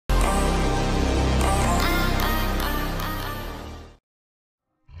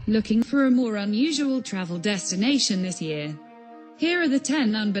Looking for a more unusual travel destination this year? Here are the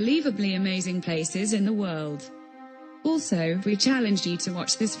 10 unbelievably amazing places in the world. Also, we challenge you to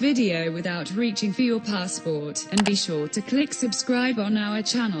watch this video without reaching for your passport, and be sure to click subscribe on our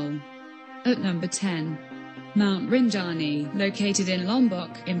channel. At number 10. Mount Rinjani, located in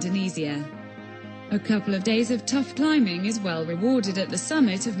Lombok, Indonesia. A couple of days of tough climbing is well rewarded at the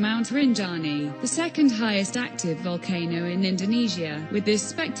summit of Mount Rinjani, the second highest active volcano in Indonesia, with this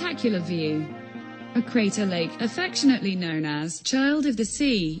spectacular view. A crater lake, affectionately known as Child of the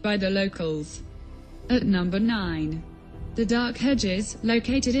Sea by the locals. At number 9. The Dark Hedges,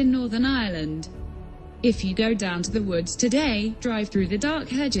 located in Northern Ireland. If you go down to the woods today, drive through the Dark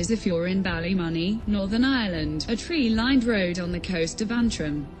Hedges if you're in Ballymoney, Northern Ireland, a tree-lined road on the coast of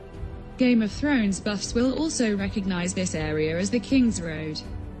Antrim. Game of Thrones buffs will also recognize this area as the Kingsroad.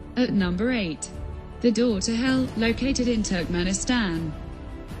 At number 8. The Door to Hell, located in Turkmenistan.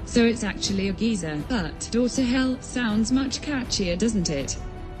 So it's actually a geyser, but Door to Hell sounds much catchier, doesn't it?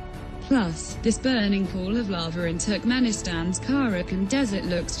 Plus, this burning pool of lava in Turkmenistan's Karakum desert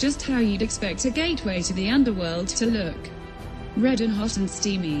looks just how you'd expect a gateway to the underworld to look. Red and hot and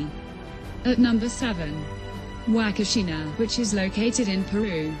steamy. At number 7. Wakashina, which is located in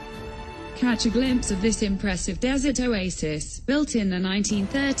Peru. Catch a glimpse of this impressive desert oasis, built in the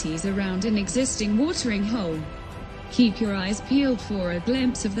 1930s around an existing watering hole. Keep your eyes peeled for a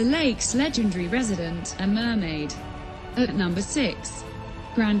glimpse of the lake's legendary resident, a mermaid. At number 6.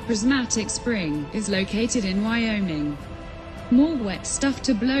 Grand Prismatic Spring, is located in Wyoming. More wet stuff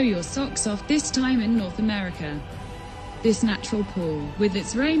to blow your socks off, this time in North America. This natural pool, with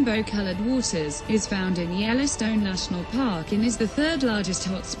its rainbow-colored waters, is found in Yellowstone National Park and is the third largest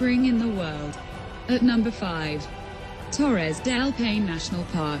hot spring in the world. At number 5. Torres del Paine National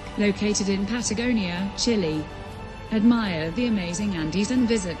Park, located in Patagonia, Chile. Admire the amazing Andes and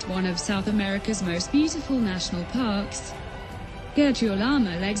visit one of South America's most beautiful national parks. Get your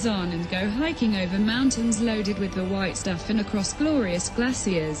llama legs on and go hiking over mountains loaded with the white stuff and across glorious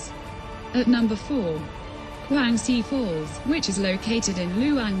glaciers. At number 4. Quang Si Falls, which is located in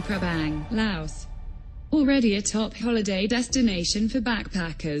Luang Prabang, Laos. Already a top holiday destination for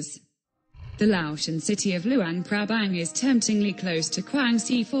backpackers. The Laotian city of Luang Prabang is temptingly close to Quang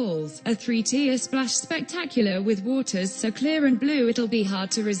Si Falls, a 3-tier splash spectacular with waters so clear and blue it'll be hard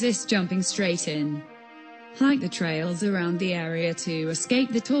to resist jumping straight in. Hike the trails around the area to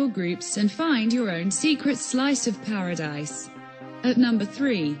escape the tour groups and find your own secret slice of paradise. At number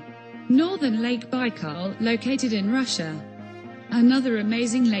 3. Northern Lake Baikal, located in Russia. Another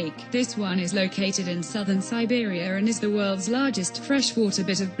amazing lake, this one is located in southern Siberia and is the world's largest freshwater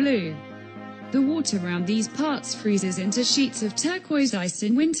bit of blue. The water around these parts freezes into sheets of turquoise ice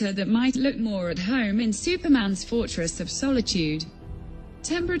in winter that might look more at home in Superman's Fortress of Solitude.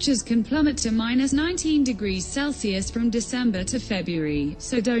 Temperatures can plummet to -19 degrees Celsius from December to February,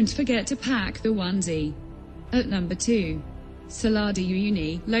 so don't forget to pack the onesie. At number 2. Salar de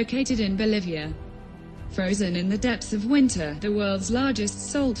Uyuni, located in Bolivia. Frozen in the depths of winter, the world's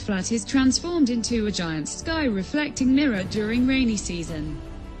largest salt flat is transformed into a giant sky-reflecting mirror during rainy season.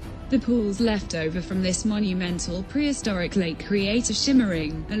 The pools left over from this monumental prehistoric lake create a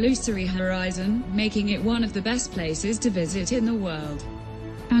shimmering, illusory horizon, making it one of the best places to visit in the world.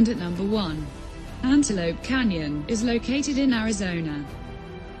 And at number 1. Antelope Canyon, is located in Arizona.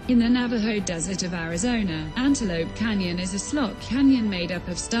 In the Navajo Desert of Arizona, Antelope Canyon is a slot canyon made up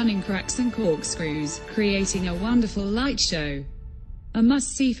of stunning cracks and corkscrews, creating a wonderful light show. A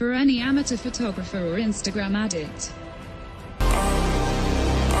must-see for any amateur photographer or Instagram addict.